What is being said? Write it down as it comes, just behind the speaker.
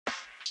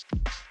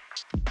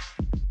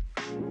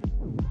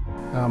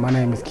My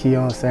name is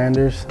Keon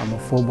Sanders. I'm a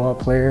football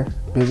player,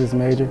 business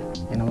major,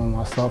 and I'm in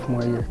my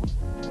sophomore year.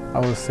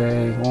 I would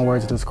say one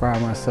word to describe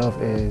myself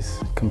is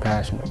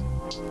compassionate.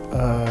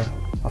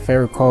 My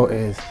favorite quote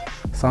is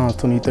Psalms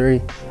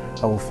 23,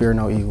 I will fear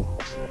no evil.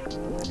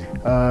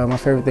 My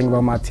favorite thing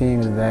about my team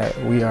is that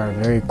we are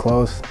very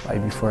close.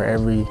 Like before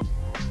every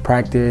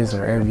practice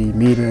or every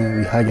meeting,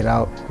 we hug it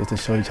out just to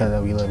show each other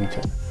that we love each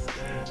other.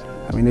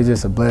 I mean, it's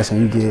just a blessing.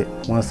 You get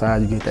one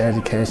side, you get the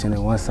education,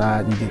 and one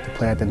side, you get to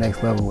play at the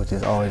next level, which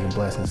is always a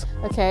blessing.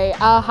 Okay,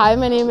 hi,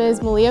 my name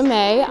is Malia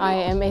May. I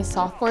am a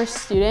sophomore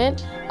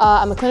student.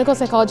 I'm a clinical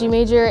psychology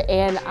major,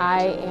 and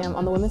I am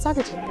on the women's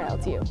soccer team here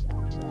at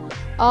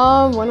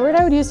LTU. One word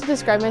I would use to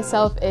describe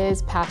myself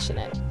is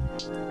passionate.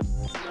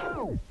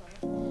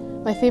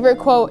 My favorite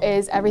quote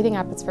is, everything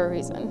happens for a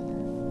reason.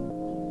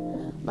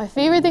 My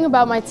favorite thing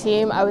about my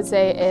team, I would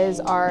say,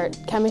 is our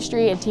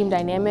chemistry and team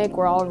dynamic.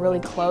 We're all really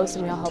close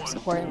and we all help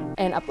support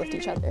and uplift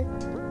each other.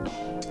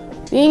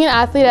 Being an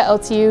athlete at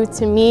LTU,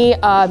 to me,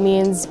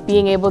 means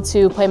being able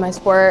to play my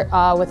sport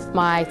with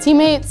my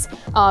teammates,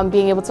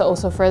 being able to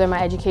also further my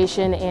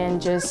education,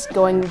 and just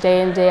going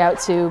day in, day out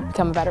to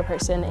become a better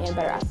person and a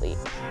better athlete.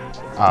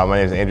 My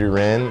name is Andrew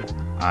Wren.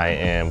 I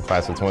am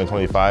class of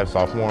 2025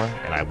 sophomore,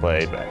 and I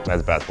play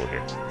men's basketball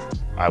here.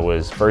 I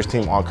was first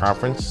team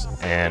all-conference,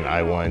 and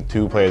I won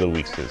 2 Player of the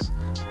Weeks this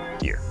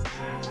year.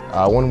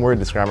 One word to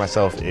describe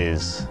myself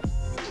is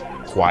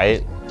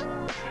quiet.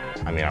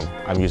 I mean,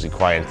 I'm usually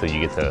quiet until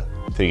you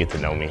get to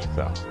know me.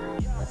 So,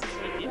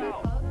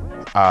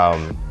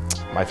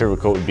 my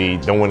favorite quote would be,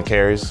 "No one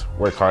cares,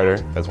 work harder."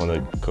 That's one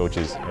of the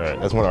coaches.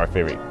 That's one of our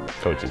favorite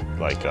coaches.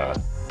 Like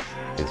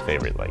his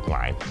favorite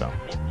line. So,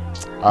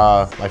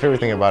 my favorite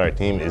thing about our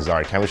team is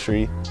our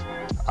chemistry.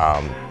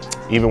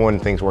 Even when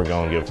things weren't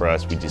going good for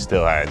us, we just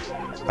still had,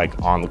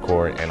 on the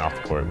court and off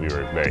the court, we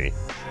were very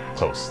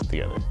close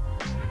together.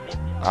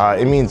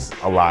 It means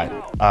a lot.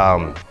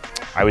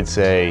 I would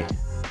say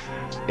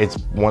it's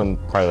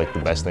probably the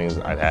best things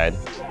I've had.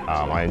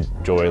 I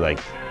enjoy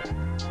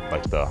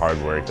the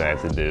hard work that I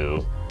have to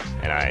do,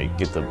 and I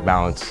get to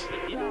balance,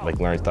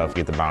 learn stuff,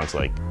 get to balance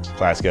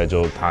class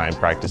schedule, time,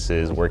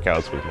 practices,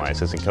 workouts with my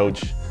assistant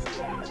coach,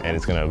 and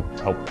it's gonna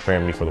help prepare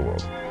me for the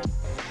world.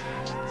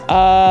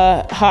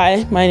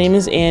 Hi, my name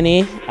is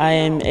Annie. I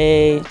am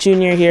a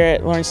junior here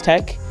at Lawrence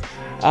Tech.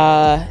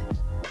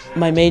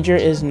 My major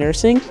is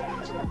nursing.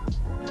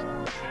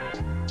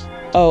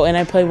 Oh, and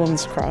I play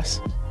women's lacrosse.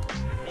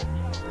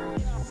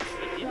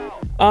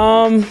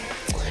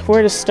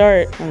 Where to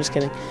start? I'm just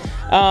kidding.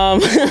 I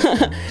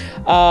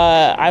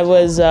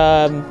was,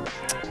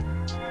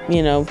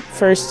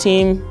 first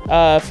team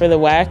for the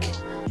WAC,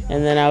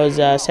 and then I was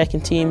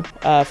second team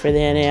for the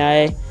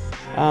NAIA.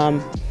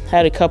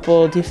 Had a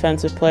couple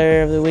defensive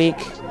player of the week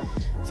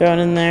thrown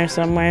in there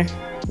somewhere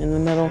in the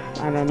middle.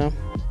 I don't know,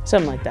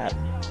 something like that.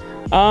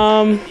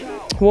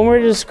 One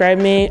word to describe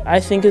me, I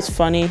think it's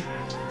funny.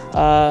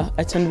 I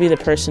tend to be the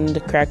person to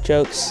crack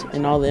jokes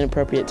in all the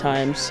inappropriate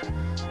times,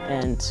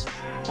 and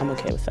I'm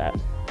okay with that.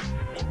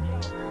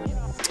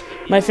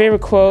 My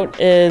favorite quote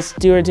is,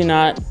 "Do or do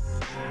not,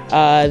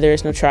 there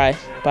is no try,"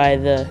 by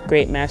the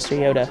great Master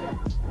Yoda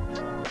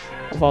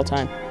of all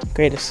time.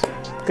 Greatest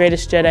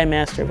Jedi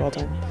Master of all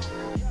time.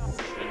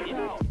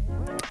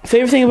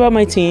 Favorite thing about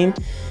my team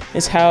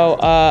is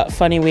how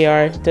funny we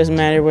are. It doesn't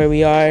matter where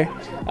we are.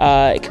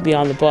 It could be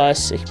on the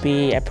bus, it could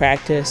be at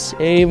practice,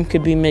 it even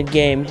could be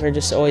mid-game. We're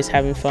just always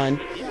having fun,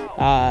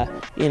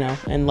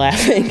 and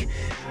laughing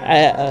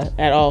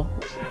at all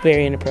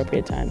very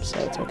inappropriate times, so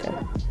it's okay.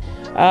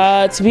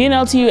 To be an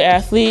LTU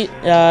athlete,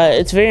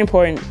 it's very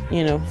important,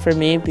 for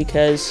me,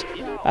 because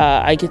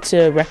I get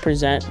to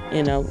represent,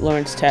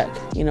 Lawrence Tech,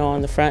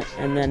 on the front,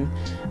 and then,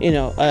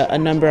 a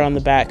number on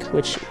the back,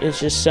 which is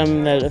just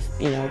something that,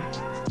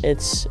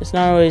 it's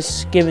not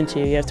always given to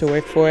you. You have to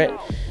work for it,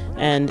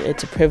 and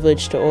it's a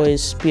privilege to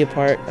always be a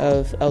part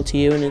of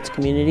LTU and its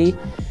community.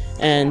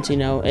 And,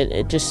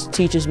 it just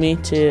teaches me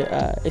to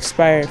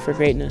aspire for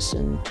greatness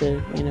and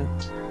to,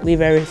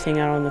 leave everything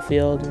out on the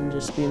field and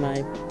just be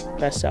my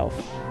best self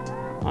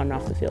on and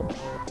off the field.